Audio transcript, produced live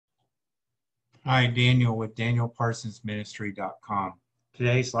Hi, Daniel with DanielParsonsMinistry.com.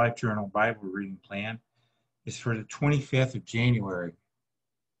 Today's Life Journal Bible reading plan is for the 25th of January.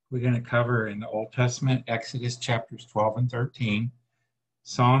 We're going to cover in the Old Testament, Exodus chapters 12 and 13,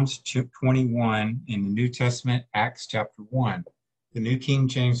 Psalms 21, in the New Testament, Acts chapter 1. The New King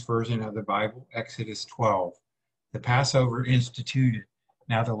James Version of the Bible, Exodus 12. The Passover instituted.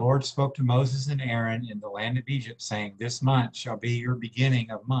 Now the Lord spoke to Moses and Aaron in the land of Egypt, saying, This month shall be your beginning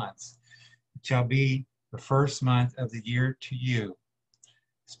of months. It shall be the first month of the year to you.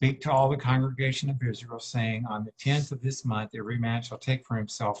 Speak to all the congregation of Israel, saying, On the 10th of this month, every man shall take for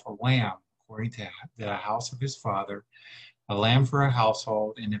himself a lamb, according to the house of his father, a lamb for a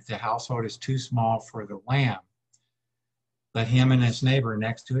household, and if the household is too small for the lamb, let him and his neighbor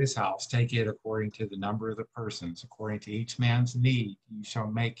next to his house take it according to the number of the persons. According to each man's need, you shall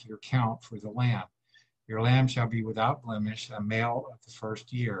make your count for the lamb. Your lamb shall be without blemish, a male of the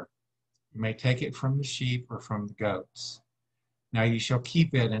first year. You may take it from the sheep or from the goats. Now you shall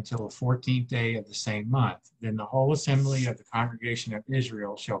keep it until the 14th day of the same month. Then the whole assembly of the congregation of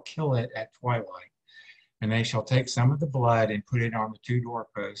Israel shall kill it at twilight. And they shall take some of the blood and put it on the two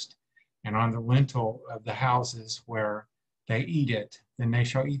doorposts and on the lintel of the houses where they eat it. Then they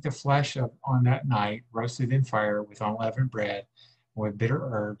shall eat the flesh on that night, roasted in fire with unleavened bread, and with bitter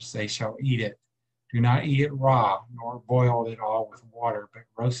herbs they shall eat it. Do not eat it raw, nor boil it all with water, but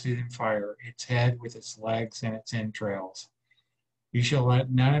roast it in fire, its head with its legs and its entrails. You shall let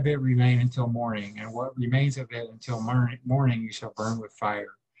none of it remain until morning, and what remains of it until morning you shall burn with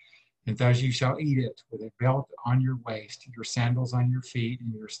fire. And thus you shall eat it, with a belt on your waist, your sandals on your feet,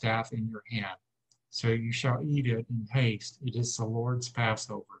 and your staff in your hand. So you shall eat it in haste. It is the Lord's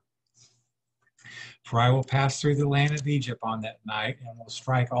Passover. For I will pass through the land of Egypt on that night, and will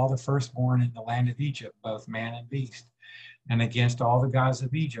strike all the firstborn in the land of Egypt, both man and beast. And against all the gods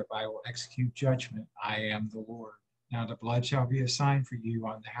of Egypt I will execute judgment. I am the Lord. Now the blood shall be a sign for you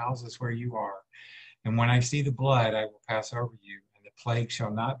on the houses where you are. And when I see the blood, I will pass over you, and the plague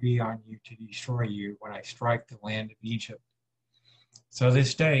shall not be on you to destroy you when I strike the land of Egypt. So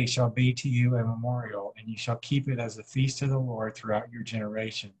this day shall be to you a memorial, and you shall keep it as a feast to the Lord throughout your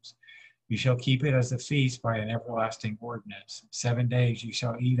generations. You shall keep it as a feast by an everlasting ordinance. 7 days you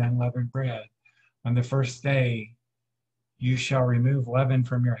shall eat unleavened bread. On the first day you shall remove leaven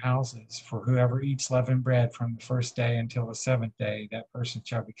from your houses, for whoever eats leavened bread from the first day until the seventh day, that person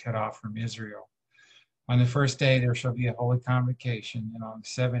shall be cut off from Israel. On the first day there shall be a holy convocation, and on the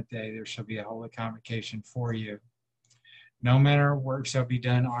seventh day there shall be a holy convocation for you. No manner of work shall be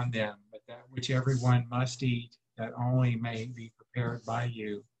done on them, but that which every one must eat, that only may be prepared by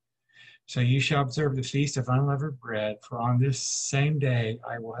you. So you shall observe the feast of unleavened bread, for on this same day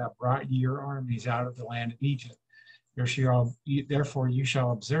I will have brought your armies out of the land of Egypt. Therefore you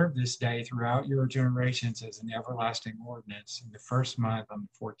shall observe this day throughout your generations as an everlasting ordinance. In the first month, on the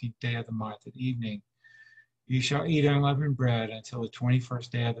 14th day of the month at evening, you shall eat unleavened bread until the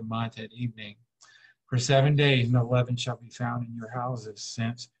 21st day of the month at evening. For 7 days no leaven shall be found in your houses,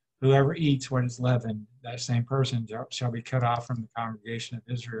 since whoever eats what is leavened, that same person shall be cut off from the congregation of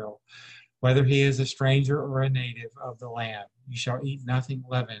Israel, whether he is a stranger or a native of the land. You shall eat nothing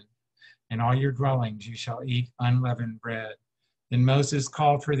leavened. In all your dwellings you shall eat unleavened bread. Then Moses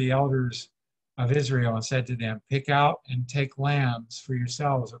called for the elders of Israel and said to them, Pick out and take lambs for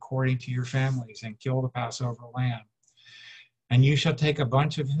yourselves according to your families, and kill the Passover lamb. And you shall take a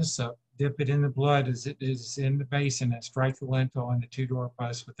bunch of hyssop, dip it in the blood as it is in the basin, and strike the lintel and the two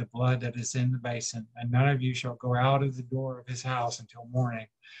doorposts with the blood that is in the basin. And none of you shall go out of the door of his house until morning.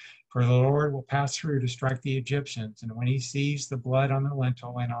 For the Lord will pass through to strike the Egyptians. And when he sees the blood on the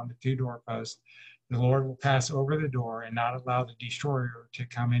lintel and on the two doorposts, the Lord will pass over the door and not allow the destroyer to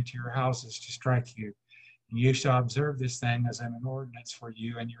come into your houses to strike you. And you shall observe this thing as an ordinance for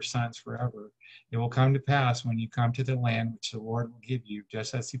you and your sons forever. It will come to pass when you come to the land which the Lord will give you,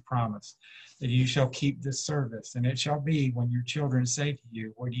 just as he promised, that you shall keep this service. And it shall be when your children say to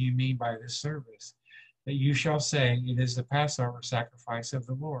you, What do you mean by this service? That you shall say, It is the Passover sacrifice of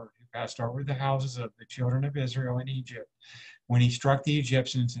the Lord, who passed over the houses of the children of Israel in Egypt, when he struck the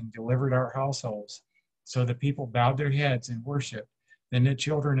Egyptians and delivered our households. So the people bowed their heads and worshiped. Then the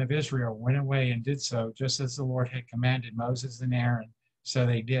children of Israel went away and did so, just as the Lord had commanded Moses and Aaron. So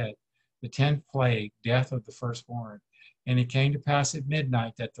they did. The 10th plague, death of the firstborn. And it came to pass at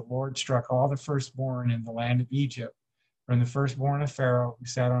midnight that the Lord struck all the firstborn in the land of Egypt, from the firstborn of Pharaoh who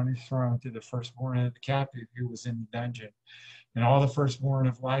sat on his throne to the firstborn of the captive who was in the dungeon, and all the firstborn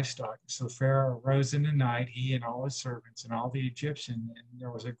of livestock. So Pharaoh arose in the night, he and all his servants and all the Egyptians, and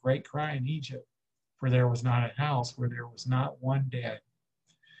there was a great cry in Egypt, for there was not a house where there was not one dead.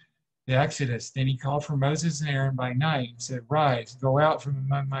 the Exodus. Then he called for Moses and Aaron by night and said, Rise, go out from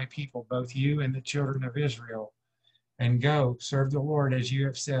among my people, both you and the children of Israel, and go, serve the Lord as you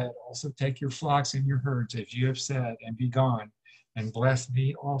have said. Also take your flocks and your herds as you have said, and be gone, and bless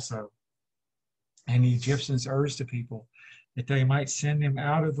me also. And the Egyptians urged the people that they might send them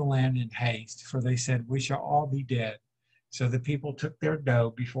out of the land in haste, for they said, We shall all be dead. So the people took their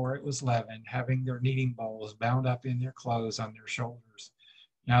dough before it was leavened, having their kneading bowls bound up in their clothes on their shoulders.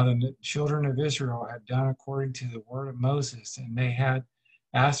 Now the children of Israel had done according to the word of Moses, and they had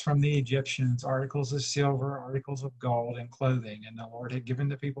asked from the Egyptians articles of silver, articles of gold, and clothing. And the Lord had given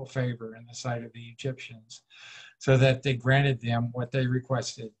the people favor in the sight of the Egyptians, so that they granted them what they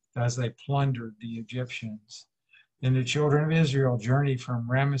requested, as they plundered the Egyptians. Then the children of Israel journeyed from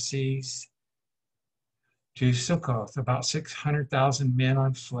Ramesses to Succoth, about 600,000 men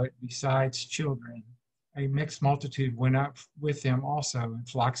on foot, besides children. A mixed multitude went up with them also, in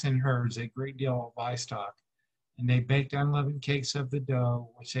flocks and herds, a great deal of livestock. And they baked unleavened cakes of the dough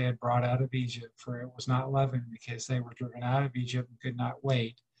which they had brought out of Egypt, for it was not leavened, because they were driven out of Egypt and could not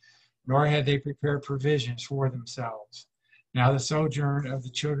wait, nor had they prepared provisions for themselves. Now the sojourn of the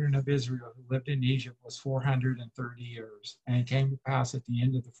children of Israel who lived in Egypt was 430 years. And it came to pass at the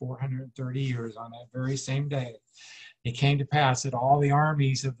end of the 430 years, on that very same day, it came to pass that all the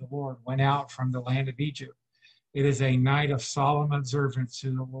armies of the Lord went out from the land of Egypt. It is a night of solemn observance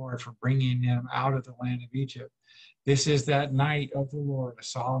to the Lord for bringing them out of the land of Egypt. This is that night of the Lord, a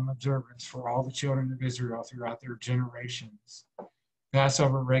solemn observance for all the children of Israel throughout their generations.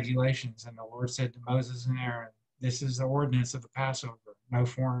 Passover regulations. And the Lord said to Moses and Aaron, This is the ordinance of the Passover. No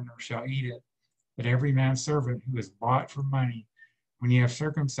foreigner shall eat it, but every man's servant who is bought for money, when you have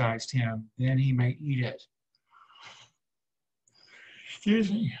circumcised him, then he may eat it.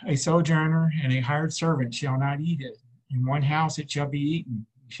 A sojourner and a hired servant shall not eat it. In one house it shall be eaten.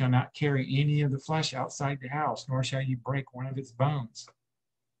 You shall not carry any of the flesh outside the house, nor shall you break one of its bones.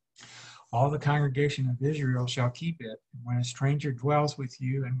 All the congregation of Israel shall keep it. And when a stranger dwells with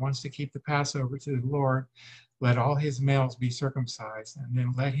you and wants to keep the Passover to the Lord, let all his males be circumcised, and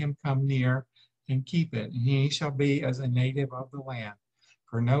then let him come near and keep it. And he shall be as a native of the land.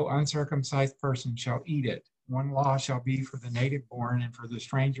 For no uncircumcised person shall eat it. One law shall be for the native born and for the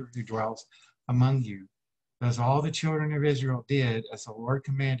stranger who dwells among you. Thus all the children of Israel did as the Lord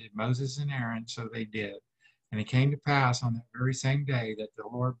commanded Moses and Aaron, so they did. And it came to pass on that very same day that the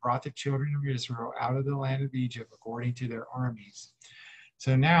Lord brought the children of Israel out of the land of Egypt according to their armies.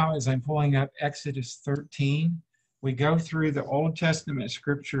 So now, as I'm pulling up Exodus 13, we go through the Old Testament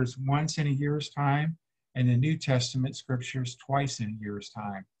scriptures once in a year's time, and the New Testament scriptures twice in a year's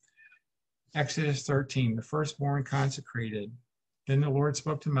time. Exodus 13, the firstborn consecrated. Then the Lord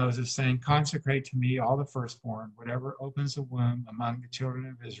spoke to Moses, saying, Consecrate to me all the firstborn, whatever opens the womb among the children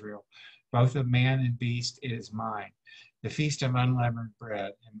of Israel, both of man and beast, it is mine. The feast of unleavened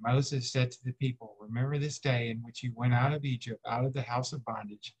bread. And Moses said to the people, Remember this day in which you went out of Egypt, out of the house of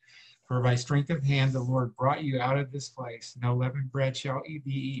bondage. For by strength of hand the Lord brought you out of this place. No leavened bread shall be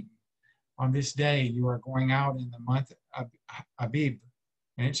eaten. On this day you are going out in the month of Abib.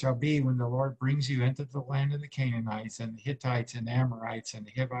 And it shall be when the Lord brings you into the land of the Canaanites and the Hittites and the Amorites and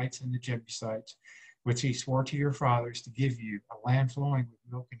the Hivites and the Jebusites, which he swore to your fathers to give you, a land flowing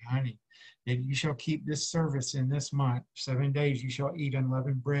with milk and honey, that you shall keep this service in this month. 7 days you shall eat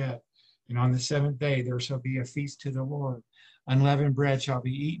unleavened bread, and on the seventh day there shall be a feast to the Lord. Unleavened bread shall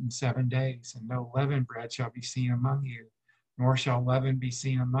be eaten 7 days, and no leavened bread shall be seen among you, nor shall leaven be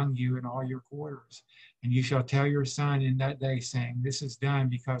seen among you in all your quarters. And you shall tell your son in that day, saying, This is done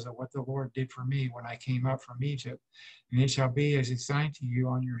because of what the Lord did for me when I came up from Egypt. And it shall be as a sign to you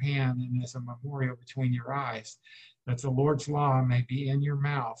on your hand and as a memorial between your eyes, that the Lord's law may be in your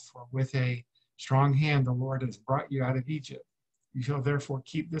mouth. For with a strong hand the Lord has brought you out of Egypt. You shall therefore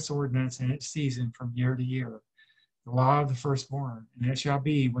keep this ordinance in its season from year to year, the law of the firstborn. And it shall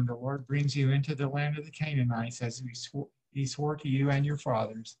be when the Lord brings you into the land of the Canaanites, as he swore to you and your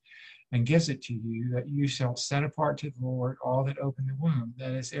fathers, and gives it to you, that you shall set apart to the Lord all that open the womb,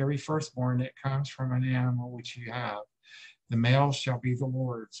 that is, every firstborn that comes from an animal which you have. The male shall be the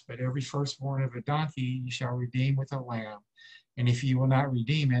Lord's, but every firstborn of a donkey you shall redeem with a lamb. And if you will not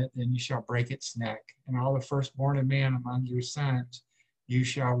redeem it, then you shall break its neck. And all the firstborn of man among your sons you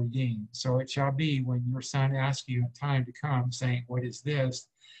shall redeem. So it shall be when your son asks you in time to come, saying, What is this?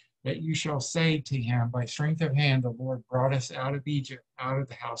 That you shall say to him, By strength of hand the Lord brought us out of Egypt, out of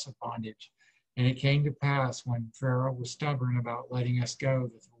the house of bondage. And it came to pass, when Pharaoh was stubborn about letting us go,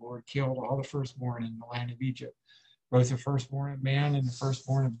 that the Lord killed all the firstborn in the land of Egypt, both the firstborn of man and the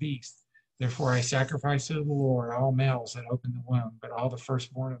firstborn of beast, Therefore I sacrifice to the Lord all males that open the womb, but all the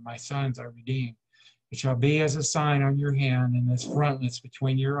firstborn of my sons I redeem. It shall be as a sign on your hand and as frontlets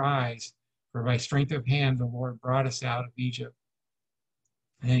between your eyes. For by strength of hand the Lord brought us out of Egypt.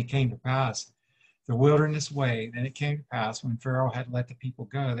 And it came to pass, the wilderness way, then it came to pass when Pharaoh had let the people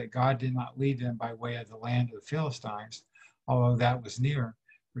go, that God did not lead them by way of the land of the Philistines, although that was near.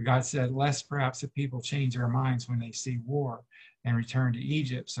 For God said, lest perhaps the people change their minds when they see war and return to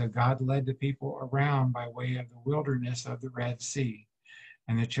Egypt. So God led the people around by way of the wilderness of the Red Sea.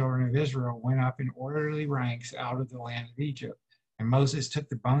 And the children of Israel went up in orderly ranks out of the land of Egypt. And Moses took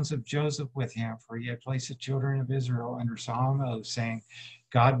the bones of Joseph with him, for he had placed the children of Israel under solemn oath, saying,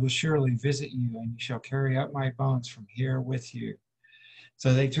 God will surely visit you, and you shall carry up my bones from here with you.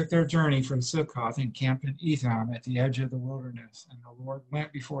 So they took their journey from Succoth and camped in Etham at the edge of the wilderness. And the Lord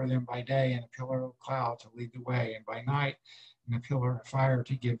went before them by day in a pillar of cloud to lead the way, and by night in a pillar of fire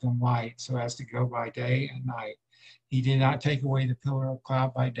to give them light, so as to go by day and night. He did not take away the pillar of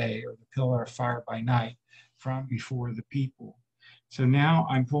cloud by day or the pillar of fire by night from before the people. So now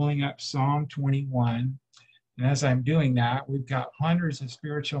I'm pulling up Psalm 21. And as I'm doing that, we've got hundreds of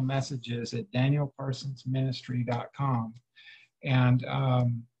spiritual messages at danielparsonsministry.com. And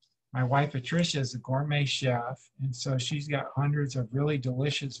my wife, Patricia, is a gourmet chef. And so she's got hundreds of really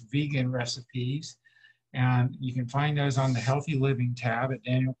delicious vegan recipes. And you can find those on the Healthy Living tab at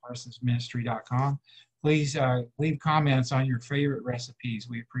danielparsonsministry.com. Please leave comments on your favorite recipes.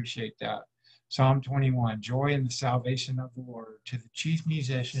 We appreciate that. Psalm 21, joy in the salvation of the Lord. To the chief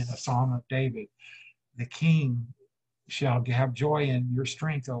musician, a psalm of David. The king shall have joy in your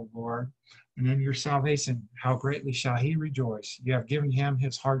strength, O Lord, and in your salvation. How greatly shall he rejoice. You have given him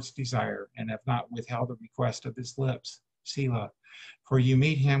his heart's desire, and have not withheld the request of his lips. Selah. For you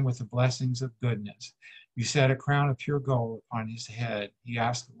meet him with the blessings of goodness. You set a crown of pure gold upon his head. He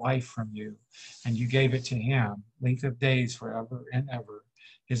asked life from you, and you gave it to him, length of days forever and ever.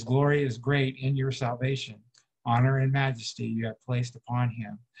 His glory is great in your salvation. Honor and majesty you have placed upon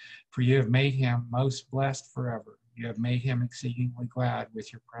him, for you have made him most blessed forever. You have made him exceedingly glad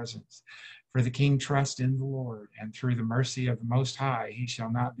with your presence. For the king trusts in the Lord, and through the mercy of the Most High he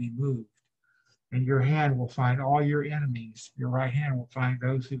shall not be moved. And your hand will find all your enemies. Your right hand will find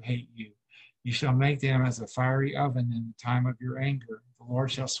those who hate you. You shall make them as a fiery oven in the time of your anger. The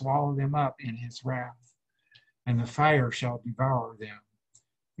Lord shall swallow them up in his wrath, and the fire shall devour them.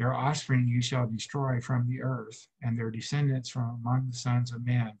 Their offspring you shall destroy from the earth, and their descendants from among the sons of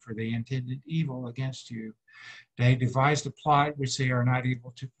men, for they intended evil against you. They devised a plot which they are not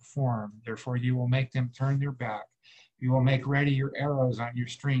able to perform. Therefore you will make them turn their back. You will make ready your arrows on your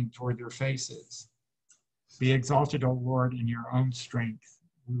string toward their faces. Be exalted, O Lord, in your own strength.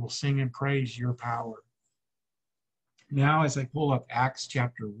 We will sing and praise your power. Now, as I pull up Acts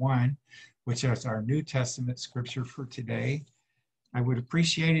chapter 1, which is our New Testament scripture for today, I would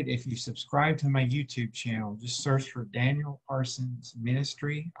appreciate it if you subscribe to my YouTube channel. Just search for Daniel Parsons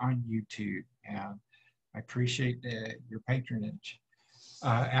Ministry on YouTube, and I appreciate your patronage.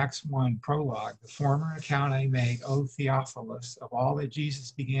 Acts 1 prologue. The former account I made, O Theophilus, of all that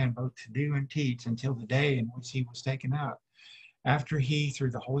Jesus began both to do and teach until the day in which he was taken up, after he,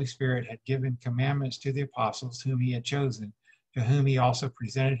 through the Holy Spirit, had given commandments to the apostles whom he had chosen, to whom he also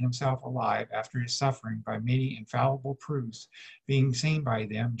presented himself alive after his suffering by many infallible proofs, being seen by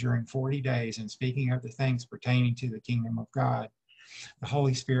them during 40 days, and speaking of the things pertaining to the kingdom of God. The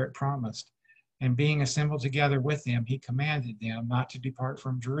Holy Spirit promised. And being assembled together with them, he commanded them not to depart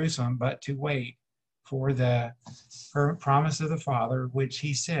from Jerusalem, but to wait for the promise of the Father, which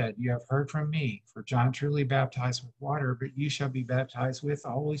he said, you have heard from me. For John truly baptized with water, but you shall be baptized with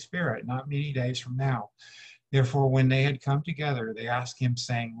the Holy Spirit not many days from now. Therefore, when they had come together, they asked him,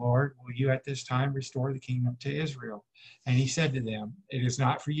 saying, Lord, will you at this time restore the kingdom to Israel? And he said to them, it is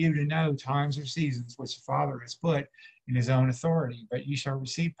not for you to know times or seasons which the Father has put in his own authority, but you shall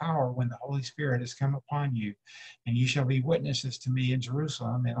receive power when the Holy Spirit has come upon you, and you shall be witnesses to me in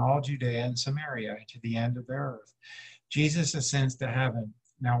Jerusalem and all Judea and Samaria and to the end of the earth. Jesus ascends to heaven.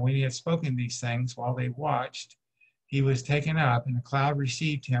 Now when he had spoken these things, while they watched, he was taken up, and a cloud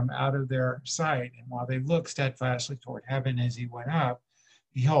received him out of their sight. And while they looked steadfastly toward heaven as he went up,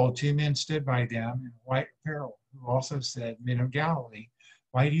 behold, two men stood by them in white apparel, who also said, Men of Galilee,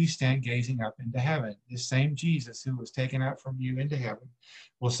 why do you stand gazing up into heaven? This same Jesus who was taken up from you into heaven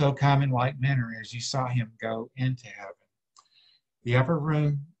will so come in like manner as you saw him go into heaven. The upper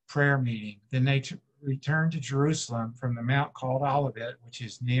room prayer meeting. Then they returned to Jerusalem from the mount called Olivet, which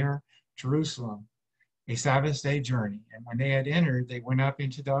is near Jerusalem, a Sabbath day journey. And when they had entered, they went up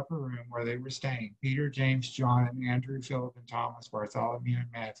into the upper room where they were staying. Peter, James, John, and Andrew, Philip, and Thomas, Bartholomew,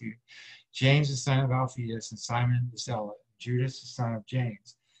 and Matthew, James, the son of Alphaeus, and Simon the Zealot, and Judas, the son of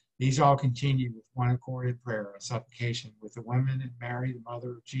James. These all continued with one accord in prayer and supplication with the women and Mary, the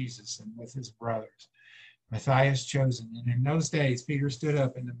mother of Jesus, and with his brothers. Matthias chosen. And in those days, Peter stood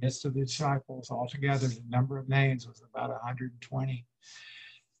up in the midst of the disciples. Altogether, the number of names was about 120.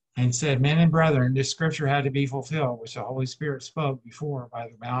 And said, Men and brethren, this scripture had to be fulfilled, which the Holy Spirit spoke before by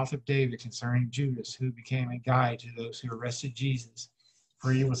the mouth of David concerning Judas, who became a guide to those who arrested Jesus.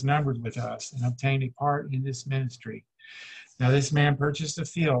 For he was numbered with us and obtained a part in this ministry. Now this man purchased a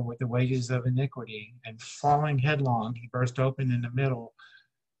field with the wages of iniquity, and falling headlong, he burst open in the middle,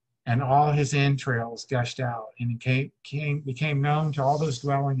 and all his entrails gushed out, and became known to all those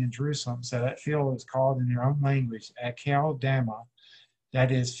dwelling in Jerusalem. So that field is called in their own language Akel Dama, that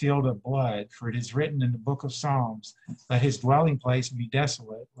is, field of blood, for it is written in the book of Psalms, let his dwelling place be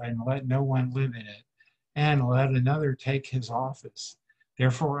desolate, and let no one live in it, and let another take his office.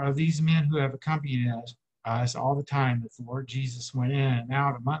 Therefore, of these men who have accompanied us all the time that the Lord Jesus went in and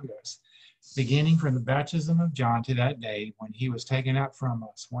out among us, beginning from the baptism of John to that day when he was taken up from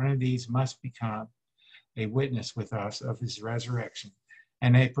us, one of these must become a witness with us of his resurrection.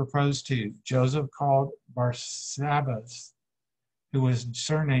 And they proposed to Joseph called Barsabbas, who was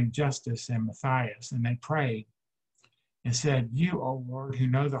surnamed Justus, and Matthias, and they prayed and said, You, O Lord, who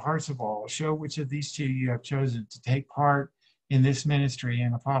know the hearts of all, show which of these two you have chosen to take part in this ministry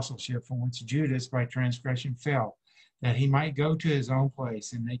and apostleship from which Judas by transgression fell, that he might go to his own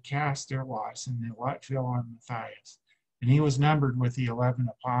place. And they cast their lots, and the lot fell on Matthias, and he was numbered with the 11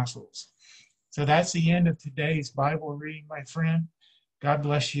 apostles. So that's the end of today's Bible reading, my friend. God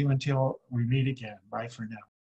bless you until we meet again. Bye for now.